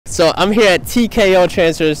So I'm here at TKO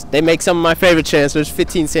Transfers. They make some of my favorite transfers,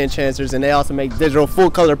 15-cent transfers, and they also make digital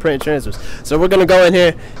full color print transfers. So we're gonna go in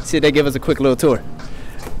here, see if they give us a quick little tour.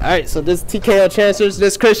 All right, so this is TKO Transfers.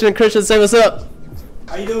 This is Christian. Christian, say what's up.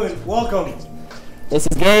 How you doing? Welcome. This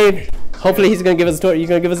is Gabe. Hopefully he's gonna give us a tour. You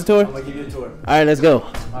gonna give us a tour? I'm gonna give you a tour. All right, let's go.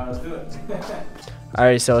 All right, let's do it. All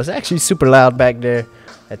right, so it's actually super loud back there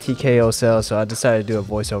at TKOSales, so I decided to do a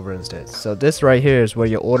voiceover instead. So this right here is where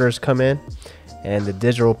your orders come in, and the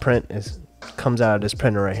digital print comes out of this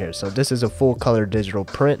printer right here. So this is a full color digital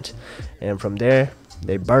print, and from there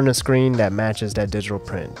they burn a screen that matches that digital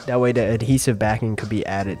print. That way the adhesive backing could be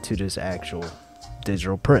added to this actual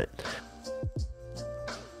digital print.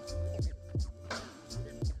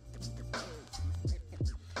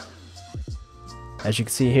 As you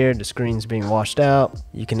can see here, the screen's being washed out.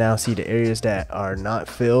 You can now see the areas that are not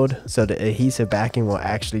filled, so the adhesive backing will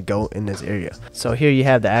actually go in this area. So here you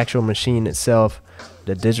have the actual machine itself.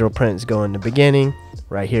 The digital prints go in the beginning.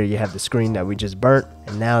 Right here you have the screen that we just burnt,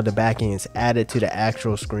 and now the backing is added to the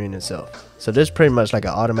actual screen itself. So this is pretty much like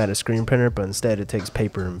an automatic screen printer, but instead it takes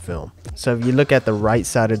paper and film. So if you look at the right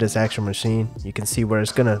side of this actual machine, you can see where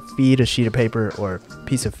it's gonna feed a sheet of paper or a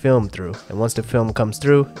piece of film through. And once the film comes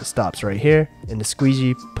through, it stops right here, and the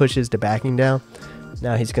squeegee pushes the backing down.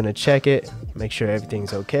 Now he's gonna check it, make sure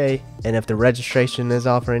everything's okay, and if the registration is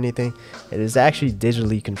off or anything, it is actually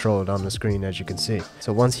digitally controlled on the screen, as you can see.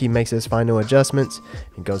 So once he makes his final adjustments,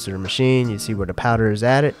 it goes to the machine. You see where the powder is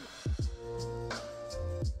added.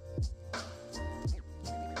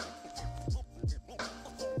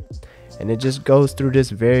 And it just goes through this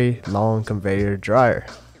very long conveyor dryer.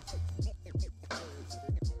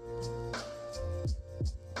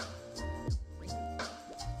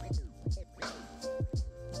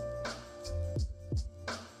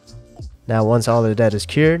 Now once all of that is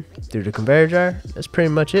cured through the conveyor dryer, that's pretty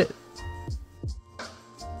much it.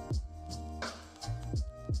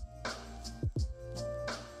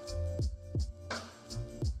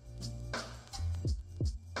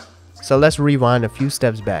 So let's rewind a few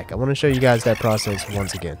steps back. I want to show you guys that process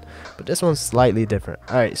once again, but this one's slightly different.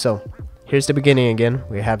 Alright, so here's the beginning again.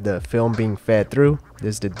 We have the film being fed through.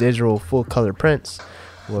 This is the digital full color prints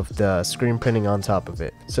with the screen printing on top of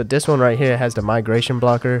it. So this one right here has the migration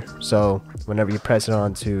blocker, so whenever you press it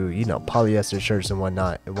onto, you know, polyester shirts and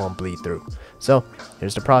whatnot, it won't bleed through. So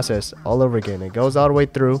here's the process all over again. It goes all the way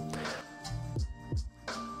through.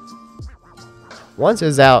 Once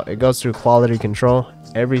it's out, it goes through quality control.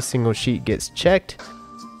 Every single sheet gets checked,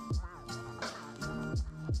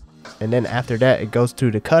 and then after that it goes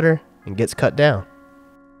through the cutter and gets cut down.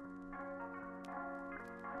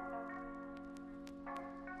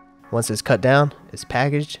 Once it's cut down, it's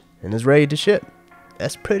packaged and is ready to ship.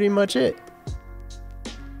 That's pretty much it.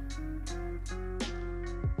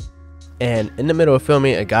 And in the middle of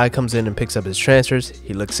filming, a guy comes in and picks up his transfers.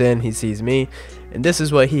 He looks in, he sees me, and this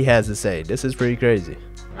is what he has to say. This is pretty crazy.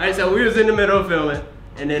 Alright, so we was in the middle of filming,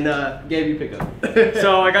 and then Gabe, you pick up.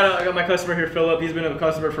 So I got my customer here, Philip. He's been a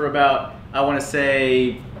customer for about, I want to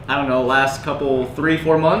say, I don't know, last couple,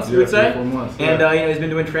 3-4 months, you would say. 3-4 months. Yeah. And you know, he's been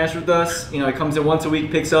doing transfer with us. You know, he comes in once a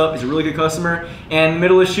week, picks up. He's a really good customer. And in the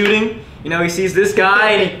middle of shooting, you know, he sees this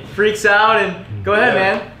guy and he freaks out. And go ahead,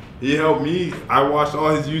 man. He helped me. I watched all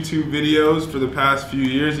his YouTube videos for the past few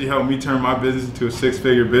years. He helped me turn my business into a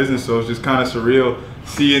 6-figure business. So it's just kind of surreal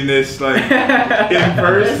seeing this like in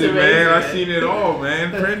person, man. I've seen it all, man.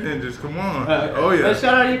 Print ninjas, come on. Oh yeah. Let's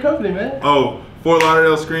shout out your company, man. Oh, Fort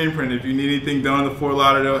Lauderdale Screen Print. If you need anything done in the Fort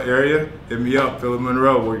Lauderdale area, hit me up, Philip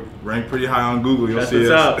Monroe. We're ranked pretty high on Google. You'll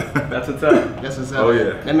see us. That's what's up. That's what's up. Oh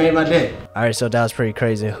yeah. That made my day. All right, so that was pretty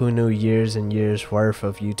crazy. Who knew years and years worth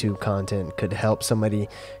of YouTube content could help somebody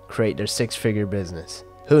create their 6-figure business?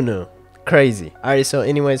 Who knew? Crazy. Alright, so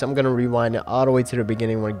anyways, I'm gonna rewind it all the way to the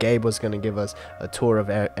beginning where Gabe was gonna give us a tour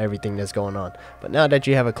of everything that's going on. But now that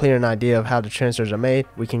you have a clear idea of how the transfers are made,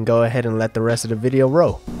 we can go ahead and let the rest of the video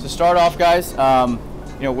roll. To start off, guys,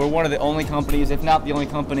 you know, we're one of the only companies, if not the only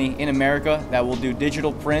company in America, that will do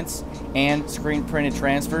digital prints and screen printed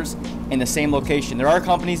transfers in the same location. There are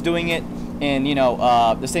companies doing it in, you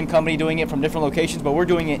know, the same company doing it from different locations, but we're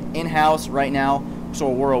doing it in-house right now, so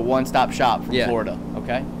we're a one-stop shop from Florida,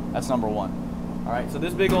 okay? That's number one. All right, so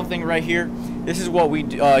this big old thing right here, this is what we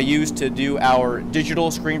use to do our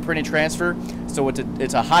digital screen printed transfer. So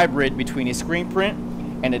it's a hybrid between a screen print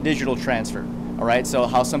and a digital transfer. All right, so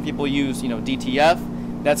how some people use, you know,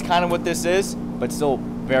 DTF, that's kind of what this is, but still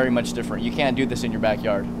very much different. You can't do this in your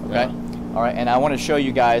backyard, okay? Yeah. All right, and I want to show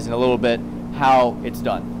you guys in a little bit how it's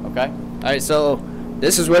done, okay? All right, so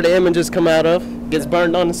this is where the images come out of, gets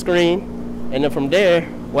burned on the screen, and then from there,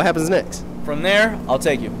 what happens next? From there, I'll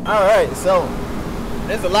take you. All right, so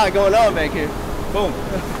There's a lot going on back here. Boom.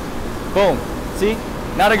 Boom. See?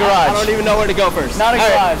 Not a garage. I don't even know where to go first. Not a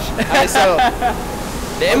garage. All right, so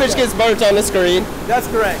the image gets burnt on the screen. That's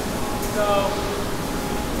correct. So,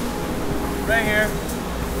 right here,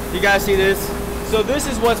 you guys see this? So this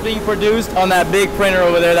is what's being produced on that big printer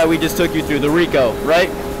over there that we just took you through, the Ricoh, right?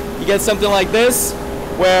 You get something like this,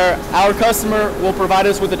 where our customer will provide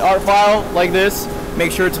us with an art file like this.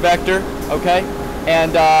 Make sure it's vector, okay?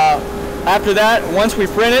 And after that, once we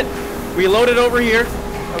print it, we load it over here,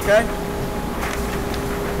 okay?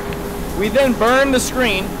 We then burn the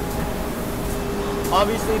screen.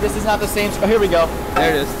 Obviously, this is not the same. Oh, here we go.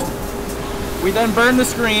 There it is. We then burn the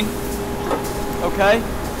screen, okay?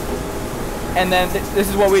 And then this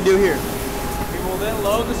is what we do here. We will then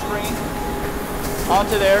load the screen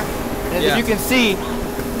onto there. And as you can see,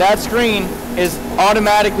 that screen is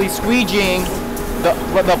automatically squeegeeing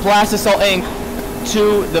the plasticell ink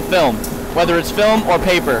to the film, whether it's film or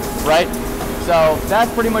paper, right? So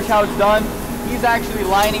that's pretty much how it's done. He's actually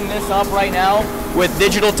lining this up right now with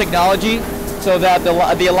digital technology so that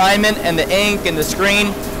the alignment and the ink and the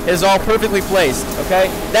screen is all perfectly placed, okay?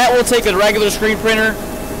 That will take a regular screen printer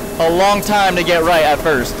a long time to get right at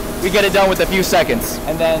first. We get it done with a few seconds.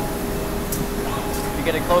 And then, if you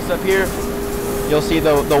get it close up here, you'll see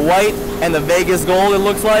the white and the Vegas gold, it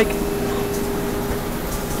looks like.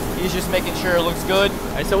 He's just making sure it looks good.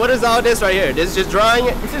 All right, so what is all this right here? This is just drying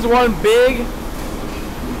it? This is one big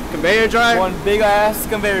conveyor dryer? One big ass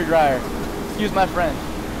conveyor dryer. Excuse my French.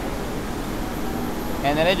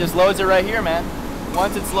 And then it just loads it right here, man.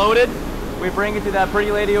 Once it's loaded, we bring it to that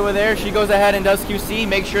pretty lady over there. She goes ahead and does QC,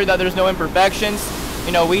 make sure that there's no imperfections,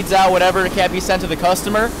 you know, weeds out whatever can't be sent to the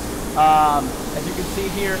customer. As you can see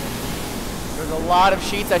here, there's a lot of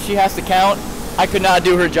sheets that she has to count. I could not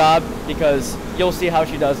do her job because you'll see how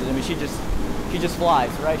she does it. I mean, she just flies,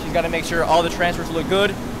 right? She's got to make sure all the transfers look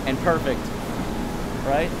good and perfect,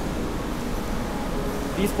 right?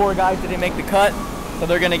 These poor guys didn't make the cut, so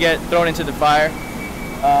they're gonna get thrown into the fire.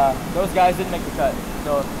 Those guys didn't make the cut.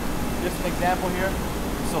 So just an example here.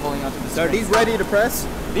 I'm still holding onto this. So are these ready to press?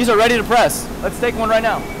 These are ready to press. Let's take one right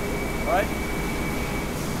now. All right.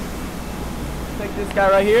 Let's take this guy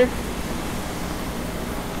right here.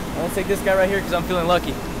 And let's take this guy right here because I'm feeling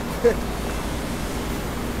lucky.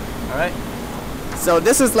 All right. So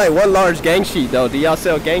this is like one large gang sheet though. Do y'all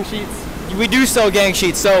sell gang sheets? We do sell gang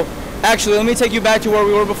sheets. So actually, let me take you back to where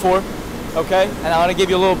we were before. Okay. And I want to give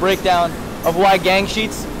you a little breakdown of why gang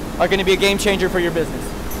sheets are going to be a game changer for your business.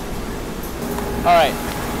 All right.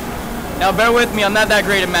 Now bear with me, I'm not that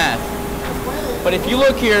great at math. But if you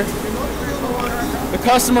look here, the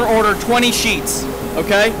customer ordered 20 sheets,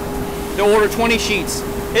 okay? They'll order 20 sheets.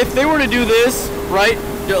 If they were to do this, right,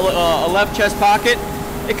 a left chest pocket,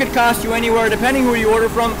 it could cost you anywhere, depending who you order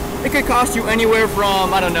from, it could cost you anywhere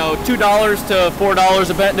from, I don't know, $2 to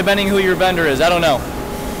 $4, depending who your vendor is, I don't know.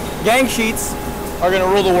 Gang sheets are gonna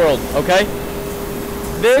rule the world, okay?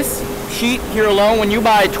 This sheet here alone, when you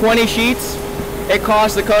buy 20 sheets, it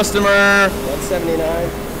costs the customer $179.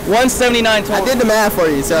 $179 total. I did the math for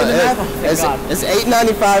you, so it's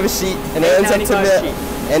 $8.95 a sheet, and it ends up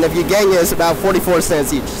to and if you gang it, it's about 44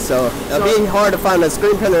 cents each. So it'll be hard to find a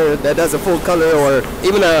screen printer that does a full color or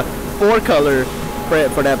even a 4-color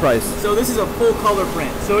print for that price. So this is a full color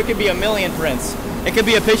print, so it could be a million prints. It could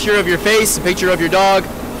be a picture of your face, a picture of your dog,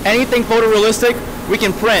 anything photorealistic, we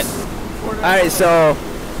can print. Alright, so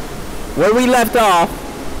where we left off,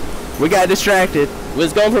 we got distracted. We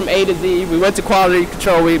was going from A to Z. We went to quality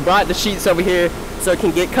control. We brought the sheets over here so it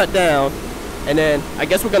can get cut down. And then I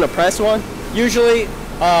guess we're gonna press one. Usually,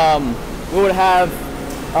 we would have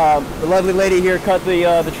the lovely lady here cut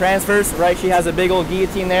the transfers, right? She has a big old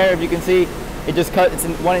guillotine there. If you can see, it just cut. It's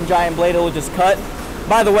one giant blade. It'll just cut.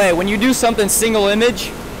 By the way, when you do something single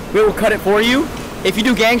image, we will cut it for you. If you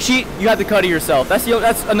do gang sheet, you have to cut it yourself. That's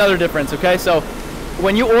another difference. Okay, so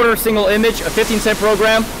when you order a single image, a 15-cent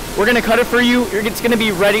program, we're gonna cut it for you. It's gonna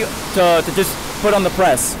be ready to just put on the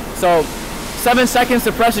press. So 7 seconds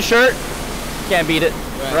to press a shirt, can't beat it,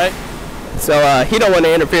 right? So he don't want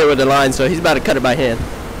to interfere with the line, so he's about to cut it by hand.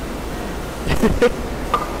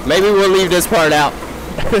 Maybe we'll leave this part out.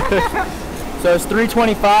 So it's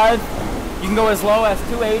 $325. You can go as low as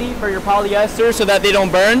 $280 for your polyester so that they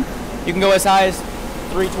don't burn. You can go as high as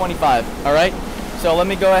 $325. All right. So let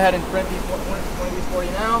me go ahead and print one of these for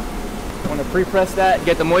you now. I'm gonna pre-press that,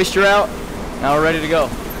 get the moisture out. Now we're ready to go.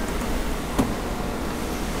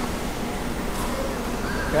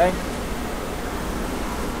 Okay.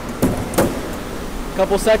 A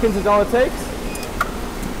couple seconds is all it takes.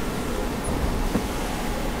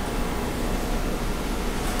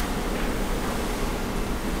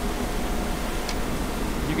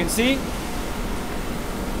 can see,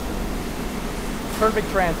 perfect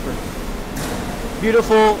transfer.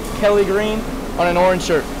 Beautiful Kelly green on an orange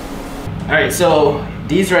shirt. All right, so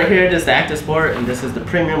these right here, this is the Active Sport, and this is the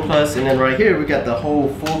Premium Plus, and then right here we got the whole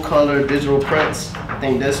full color digital prints. I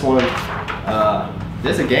think this one,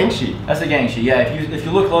 this is a gang sheet. That's a gang sheet, yeah. If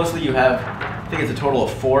you look closely, you have, I think it's a total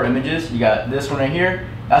of 4 images. You got this one right here,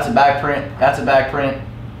 that's a back print, that's a back print,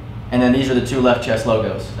 and then these are the 2 left chest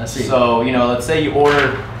logos. I see. So, you know, let's say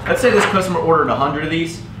this customer ordered 100 of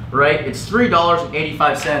these, right? It's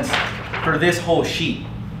 $3.85 for this whole sheet.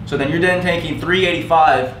 So then you're then taking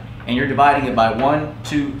 $3.85 and you're dividing it by 1,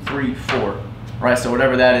 2, 3, 4, right? So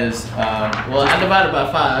whatever that is. Well, I divided by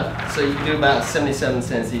 5, so you can do about 77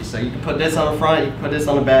 cents each. So you can put this on the front, you can put this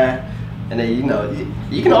on the back, and then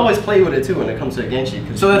you can always play with it too when it comes to a gang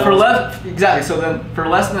sheet. So then for less than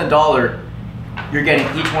 $1, you're getting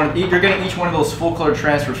each one of those full color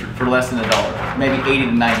transfers for less than $1, maybe 80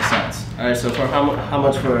 to 90 cents. All right, so for how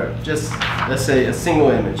much for just, let's say, a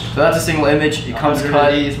single image? So that's a single image. It comes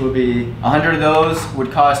cut. These would be 100 of those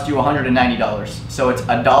would cost you $190. So it's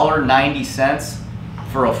 $1.90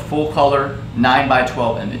 for a full color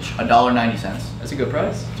 9x12 image. $1.90. That's a good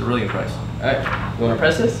price. It's a really good price. All right, you want to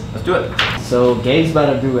press this? Let's do it. So Gabe's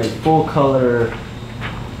about to do a full color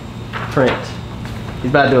print.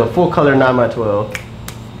 He's about to do a full color 9x12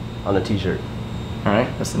 on a t-shirt. All right,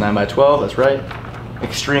 that's the 9x12, that's right.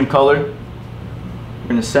 Extreme color. You're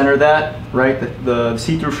gonna center that, right? The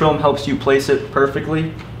see-through film helps you place it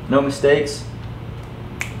perfectly, no mistakes.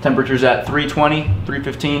 Temperature's at 320,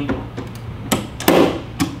 315.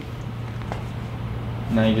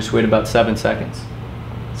 Now you just wait about 7 seconds.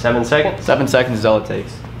 7 seconds? 7 seconds is all it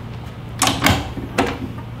takes.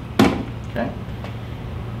 Okay.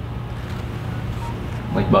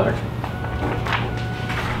 Like butter.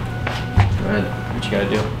 Go ahead, what you gotta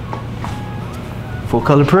do. Full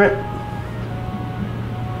color print.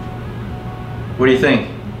 What do you think?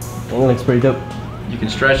 It looks pretty dope. You can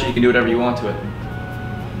stretch it, you can do whatever you want to it.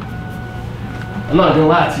 I'm not gonna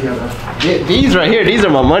lie to you though. These right here, these are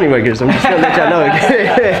my money makers. I'm just gonna let y'all know.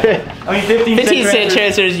 I mean, 15 cent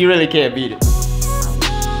transfers, you really can't beat it.